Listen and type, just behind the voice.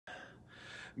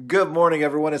Good morning,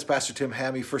 everyone. It's Pastor Tim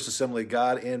Hammye, First Assembly of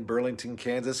God in Burlington,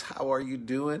 Kansas. How are you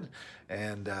doing?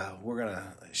 And we're going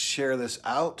to share this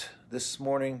out this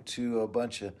morning to a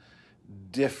bunch of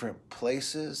different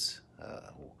places.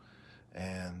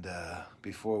 And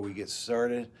before we get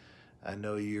started, I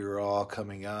know you're all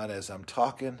coming on as I'm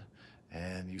talking.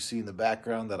 And you see in the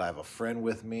background that I have a friend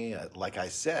with me. Like I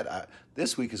said,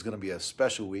 this week is going to be a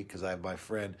special week because I have my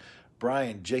friend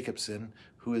Brian Jacobson,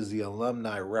 who is the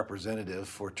alumni representative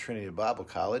for Trinity Bible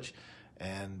College.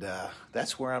 And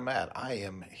that's where I'm at. I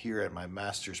am here at my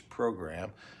master's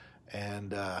program.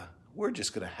 And we're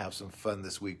just going to have some fun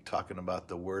this week talking about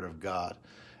the Word of God.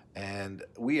 And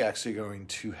we actually are going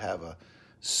to have a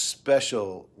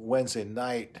special Wednesday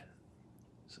night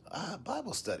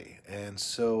Bible study. And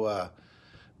so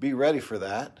be ready for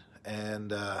that.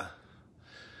 And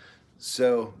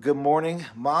so good morning,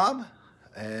 Mom.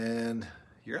 And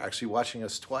you're actually watching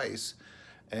us twice.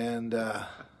 And I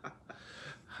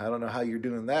don't know how you're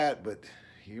doing that, but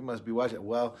you must be watching.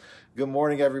 Well, good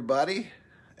morning, everybody.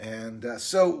 And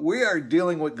so we are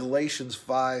dealing with Galatians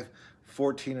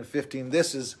 5:14 and 15.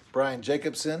 This is Brian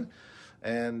Jacobson.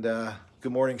 And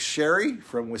good morning, Sherry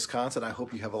from Wisconsin. I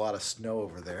hope you have a lot of snow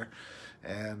over there.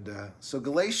 And so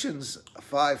Galatians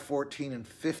 5:14 and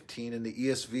 15 in the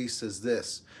ESV says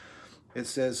this. It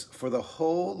says, "For the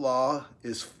whole law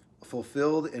is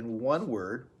fulfilled in one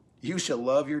word, you shall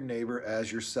love your neighbor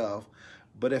as yourself.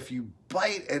 But if you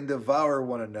bite and devour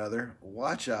one another,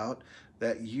 watch out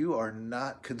that you are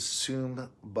not consumed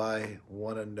by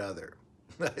one another."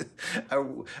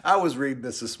 I was reading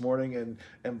this morning,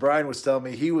 and Brian was telling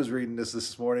me he was reading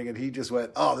this morning, and he just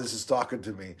went, "Oh, this is talking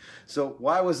to me." So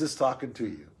why was this talking to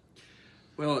you?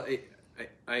 Well,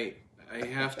 I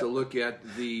have to look at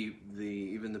the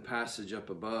even the passage up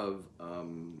above,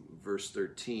 verse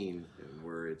 13,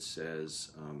 where it says,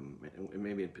 and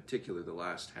maybe in particular the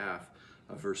last half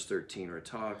of verse 13, where it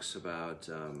talks about,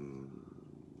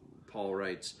 Paul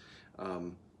writes,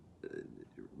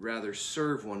 rather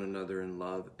serve one another in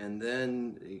love, and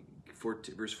then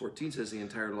verse 14 says the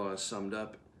entire law is summed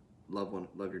up: love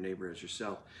your neighbor as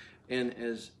yourself. And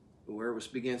as where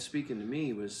it began speaking to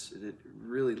me was that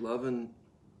really loving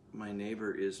my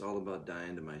neighbor is all about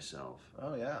dying to myself.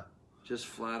 Oh, yeah. Just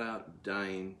flat out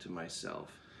dying to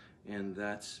myself. And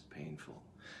that's painful.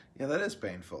 Yeah, that is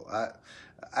painful. I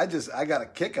got a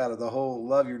kick out of the whole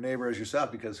love your neighbor as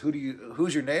yourself, because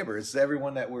who's your neighbor? It's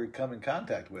everyone that we come in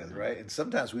contact with, right? And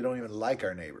sometimes we don't even like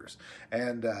our neighbors.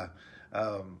 And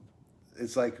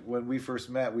it's like when we first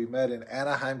met, we met in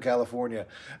Anaheim, California.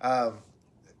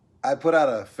 I put out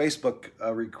a Facebook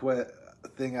request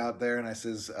thing out there, and I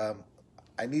says,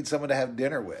 I need someone to have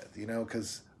dinner with,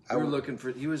 because he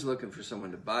was looking for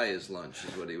someone to buy his lunch,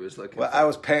 is what he was looking for. Well, I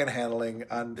was panhandling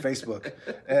on Facebook,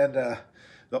 and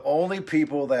the only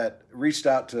people that reached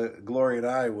out to Gloria and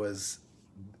I was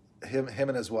him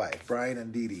and his wife, Brian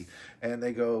and Dee Dee. And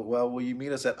they go, "Well, will you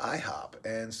meet us at IHOP?"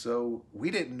 And so we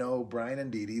didn't know Brian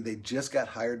and Dee Dee. They just got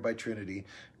hired by Trinity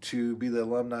to be the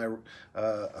Alumni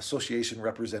Association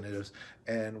representatives.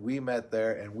 And we met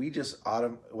there, and we just I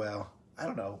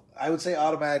don't know. I would say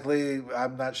automatically,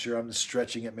 I'm not sure, I'm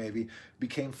stretching it maybe,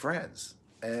 became friends.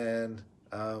 And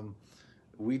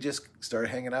we just started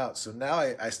hanging out. So now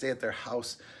I stay at their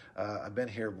house. I've been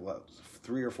here,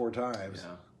 3 or 4 times.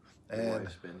 Yeah, and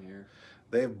wife's been here.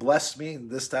 They've blessed me.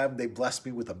 This time they blessed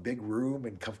me with a big room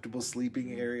and comfortable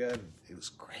sleeping area. And it was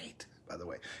great, by the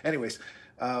way. Anyways,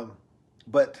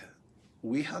 but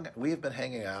we have been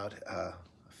hanging out. I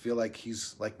feel like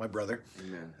he's like my brother.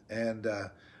 Amen. And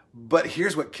but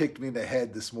here's what kicked me in the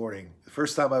head this morning. The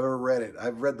first time I've ever read it.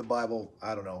 I've read the Bible,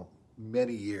 I don't know,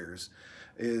 many years.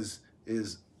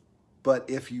 But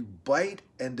if you bite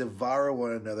and devour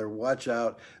one another, watch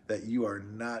out that you are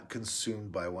not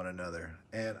consumed by one another.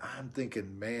 And I'm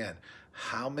thinking, man,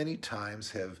 how many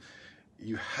times have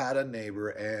you had a neighbor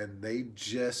and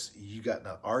you got in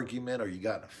an argument, or you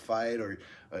got in a fight, or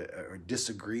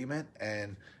disagreement,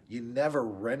 and you never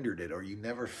rendered it, or you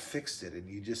never fixed it, and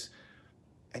you just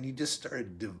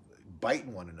started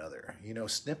biting one another,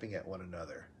 snipping at one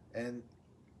another. And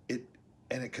it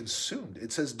consumed.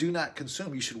 It says, do not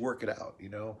consume. You should work it out,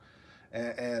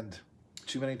 and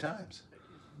too many times.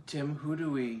 Tim, who do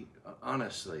we,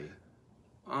 honestly,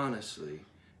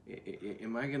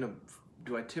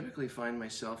 do I typically find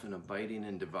myself in a biting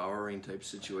and devouring type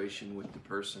situation with the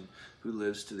person who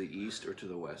lives to the east or to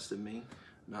the west of me?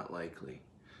 Not likely.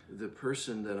 The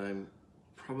person that I'm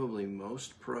probably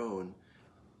most prone,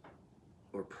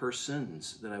 or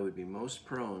persons that I would be most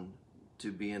prone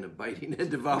to be in a biting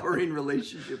and devouring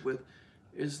relationship with,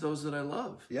 is those that I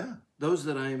love. Yeah. Those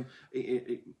that I'm,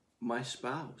 my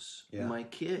spouse, Yeah. my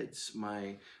kids,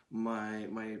 my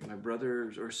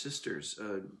brothers or sisters,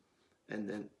 and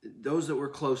then those that we're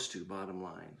close to, bottom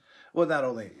line. Well, not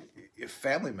only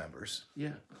family members,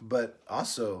 Yeah. but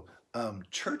also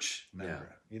church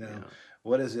member. Yeah.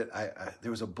 What is it?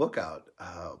 There was a book out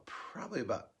probably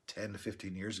about 10 to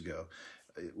 15 years ago.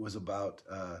 It was about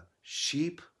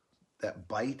sheep that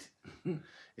bite.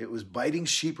 It was Biting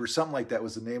Sheep or something like that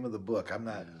was the name of the book. I'm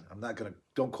not gonna,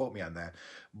 don't quote me on that,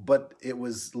 but it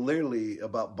was literally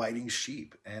about biting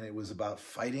sheep, and it was about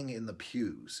fighting in the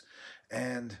pews.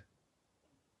 And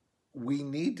we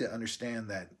need to understand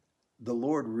that the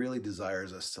Lord really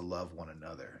desires us to love one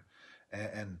another,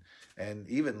 and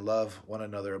even love one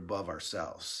another above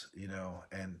ourselves,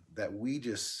 and that we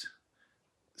just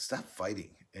stop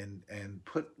fighting and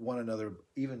put one another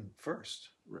even first.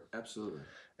 Absolutely.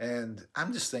 And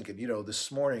I'm just thinking,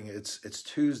 this morning it's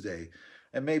Tuesday,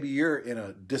 and maybe you're in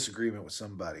a disagreement with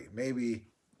somebody. Maybe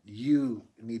you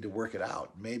need to work it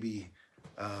out. Maybe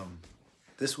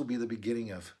this will be the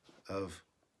beginning of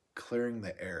clearing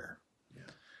the air.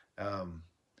 Yeah.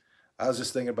 I was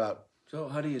just thinking about. So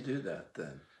how do you do that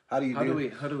then? How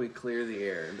do we clear the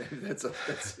air? Maybe that's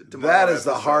that is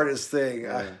the hardest thing.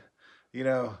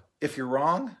 Yeah. If you're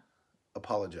wrong,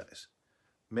 apologize.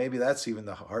 Maybe that's even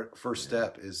the first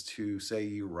step, is to say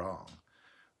you're wrong.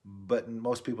 But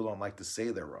most people don't like to say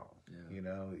they're wrong.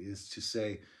 Yeah. Is to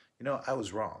say, I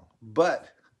was wrong. But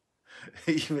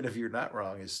even if you're not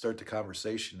wrong, is start the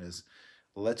conversation is,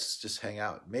 let's just hang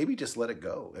out. Maybe just let it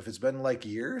go. If it's been like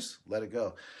years, let it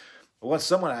go. Once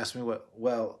someone asked me,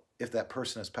 if that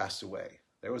person has passed away,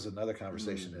 there was another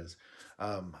conversation is,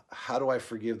 how do I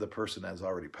forgive the person that has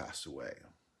already passed away?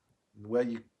 Well,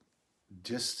 you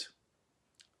just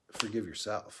forgive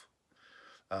yourself.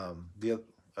 The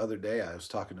other day I was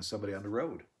talking to somebody on the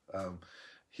road.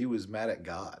 He was mad at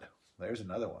God. There's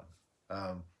another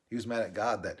one. He was mad at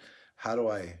God that, how do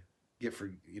I get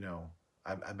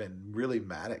I've been really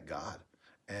mad at God.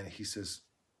 And he says,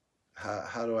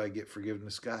 how do I get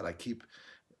forgiveness, God?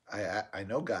 I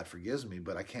know God forgives me,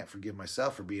 but I can't forgive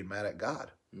myself for being mad at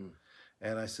God.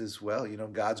 And I says, well,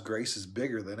 God's grace is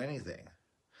bigger than anything.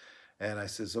 And I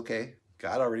says, okay,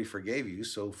 God already forgave you,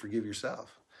 so forgive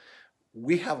yourself.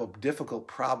 We have a difficult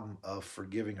problem of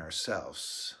forgiving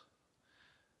ourselves.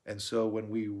 And so when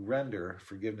we render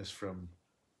forgiveness from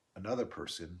another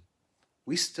person,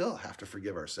 we still have to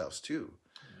forgive ourselves too,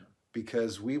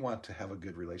 because we want to have a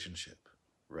good relationship,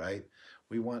 right?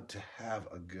 We want to have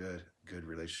a good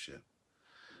relationship.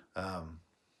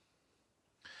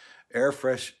 Air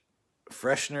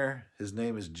freshener, his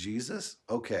name is Jesus.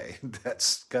 Okay,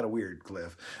 that's kind of weird,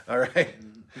 Cliff. All right.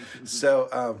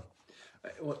 So,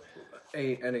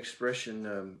 an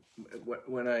expression.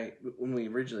 When we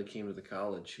originally came to the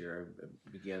college here,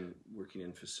 I began working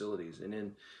in facilities, and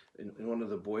in one of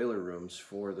the boiler rooms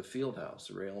for the field house,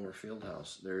 the Ray Elmer field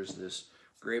house, there's this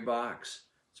gray box.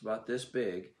 It's about this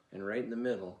big, and right in the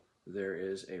middle there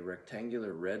is a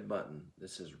rectangular red button that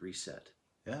says reset.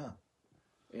 Yeah.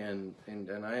 And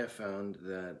I have found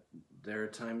that there are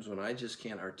times when I just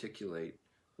can't articulate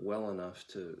well enough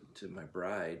to my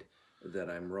bride that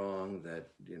I'm wrong,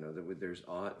 that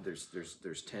that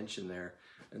there's tension there,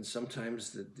 and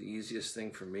sometimes the easiest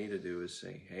thing for me to do is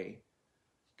say, hey,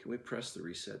 can we press the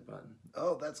reset button?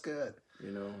 Oh, that's good.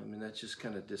 That just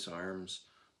kind of disarms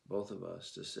both of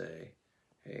us to say,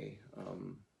 hey,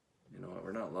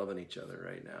 we're not loving each other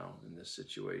right now in this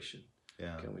situation.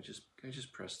 Yeah. Can we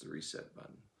just press the reset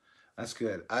button? That's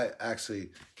good.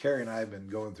 Carrie and I have been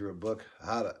going through a book,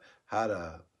 how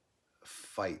to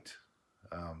fight,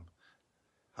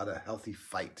 how to healthy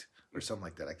fight, or something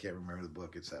like that. I can't remember the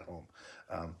book. It's at home.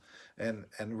 And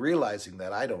realizing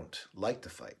that I don't like to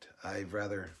fight. I'd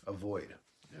rather avoid.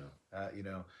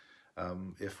 Yeah.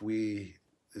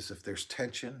 If there's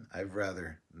tension, I'd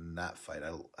rather not fight.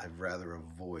 I'd rather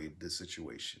avoid the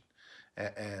situation.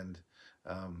 And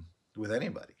with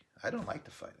anybody, I don't like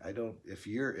to fight. I don't. If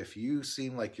you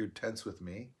seem like you're tense with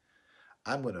me,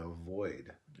 I'm going to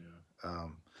avoid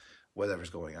whatever's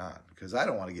going on, because I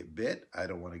don't want to get bit. I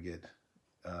don't want to get.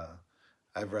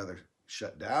 I'd rather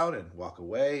shut down and walk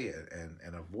away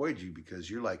and avoid you, because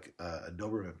you're like a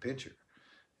Doberman Pinscher.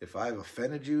 If I've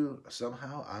offended you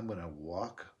somehow, I'm going to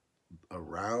walk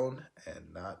around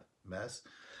and not mess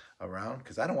around,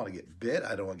 because I don't want to get bit.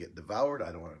 I don't want to get devoured.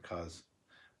 I don't want to cause.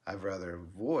 I'd rather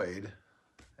avoid.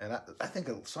 And I think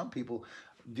some people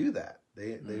do that.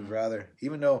 They'd rather,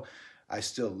 even though I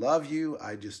still love you,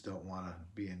 I just don't want to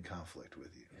be in conflict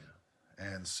with you. Yeah.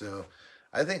 And so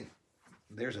I think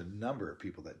there's a number of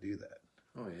people that do that.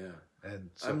 Oh yeah. And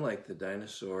so, I'm like the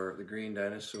dinosaur, the green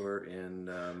dinosaur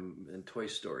in Toy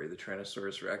Story, the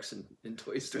Tyrannosaurus Rex in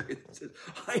Toy Story that says,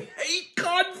 "I hate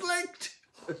conflict."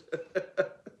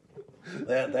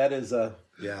 that is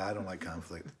yeah, I don't like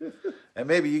conflict. And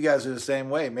maybe you guys are the same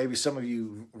way. Maybe some of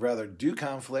you rather do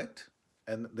conflict,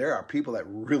 and there are people that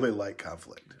really like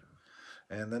conflict.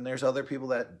 And then there's other people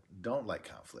that don't like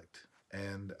conflict.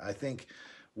 And I think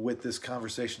with this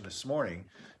conversation this morning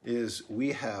is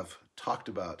we have talked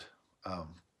about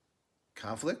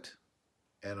conflict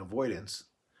and avoidance,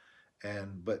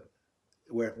 but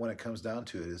when it comes down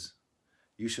to it is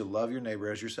you should love your neighbor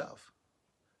as yourself.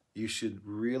 You should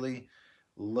really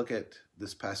look at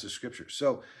this passage of scripture.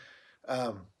 So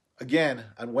again,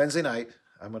 on Wednesday night,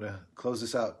 I'm going to close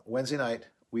this out. Wednesday night,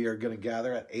 we are going to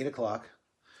gather at 8 o'clock.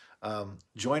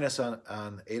 Join us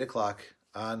on 8 o'clock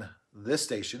on this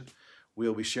station.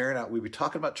 We'll be sharing out. We'll be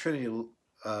talking about Trinity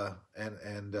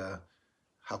and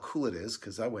how cool it is,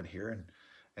 because I went here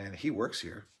and he works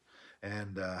here,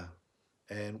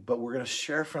 but we're going to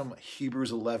share from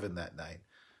Hebrews 11 that night.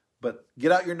 But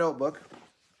get out your notebook.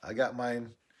 I got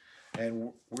mine,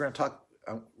 and we're going to talk.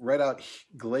 Write out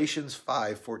Galatians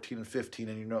 5:14 and 15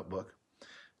 in your notebook.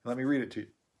 Let me read it to you.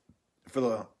 For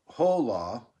the whole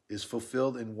law is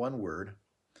fulfilled in one word: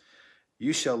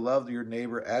 you shall love your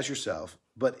neighbor as yourself.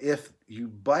 But if you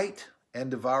bite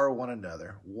and devour one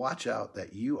another, watch out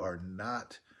that you are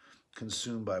not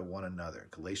consumed by one another.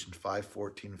 Galatians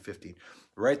 5:14 and 15.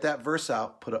 Write that verse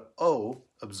out, put an O,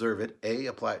 observe it, A,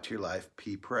 apply it to your life,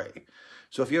 P, pray.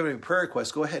 So if you have any prayer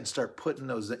requests, go ahead and start putting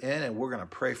those in, and we're going to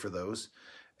pray for those.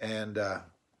 And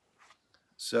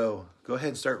so go ahead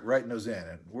and start writing those in,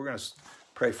 and we're going to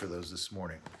pray for those this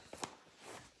morning.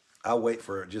 I'll wait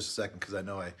for just a second because I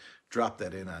know I dropped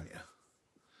that in on you.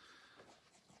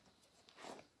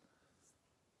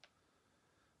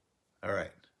 All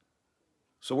right.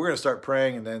 So we're going to start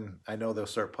praying, and then I know they'll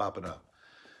start popping up,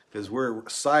 because we're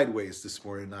sideways this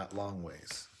morning, not long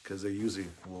ways, because they usually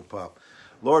will pop.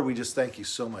 Lord, we just thank you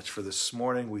so much for this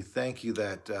morning. We thank you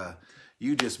that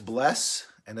you just bless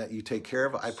and that you take care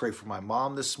of it. I pray for my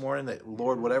mom this morning that,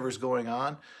 Lord, whatever's going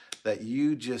on, that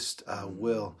you just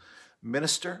will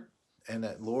minister, and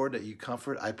that, Lord, that you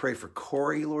comfort. I pray for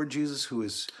Corey, Lord Jesus, who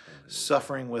is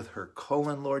suffering with her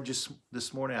colon, Lord, just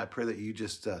this morning. I pray that you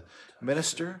just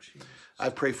minister. I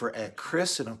pray for Aunt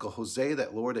Chris and Uncle Jose,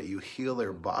 that, Lord, that you heal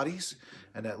their bodies,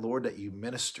 and that, Lord, that you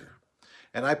minister.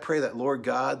 And I pray that, Lord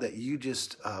God, that you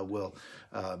just will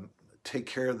take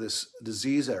care of this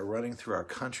disease that are running through our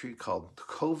country called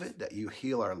COVID, that you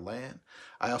heal our land.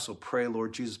 I also pray,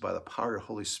 Lord Jesus, by the power of the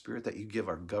Holy Spirit, that you give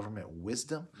our government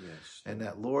wisdom, yes, and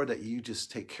that, Lord, that you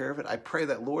just take care of it. I pray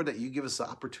that, Lord, that you give us the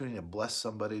opportunity to bless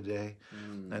somebody today,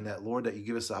 and that, Lord, that you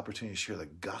give us the opportunity to share the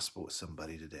gospel with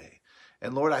somebody today.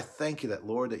 And, Lord, I thank you that,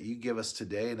 Lord, that you give us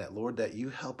today, and that, Lord, that you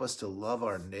help us to love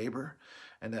our neighbor,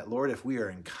 and that, Lord, if we are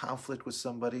in conflict with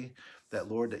somebody, that,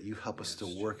 Lord, that you help us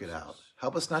to work it out.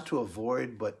 Help us not to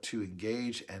avoid, but to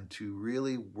engage and to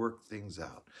really work things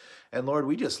out. And, Lord,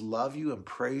 we just love you and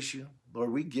praise you.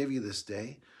 Lord, we give you this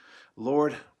day.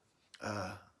 Lord,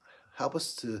 help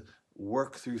us to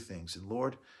work through things. And,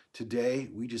 Lord, today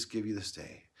we just give you this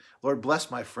day. Lord, bless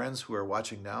my friends who are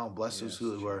watching now, and bless those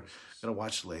who are going to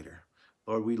watch later.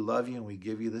 Lord, we love you and we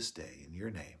give you this day in your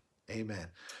name. Amen.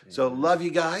 So love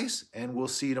you guys, and we'll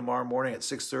see you tomorrow morning at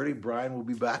 6:30. Brian will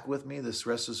be back with me this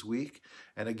rest of this week.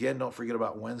 And again, don't forget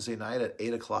about Wednesday night at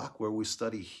 8 o'clock, where we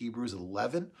study Hebrews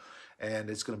 11. And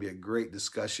it's going to be a great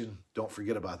discussion. Don't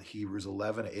forget about Hebrews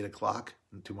 11 at 8 o'clock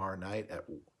tomorrow night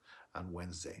on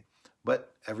Wednesday.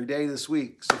 But every day this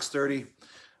week, 6:30,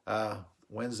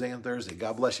 Wednesday and Thursday.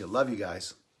 God bless you. Love you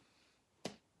guys.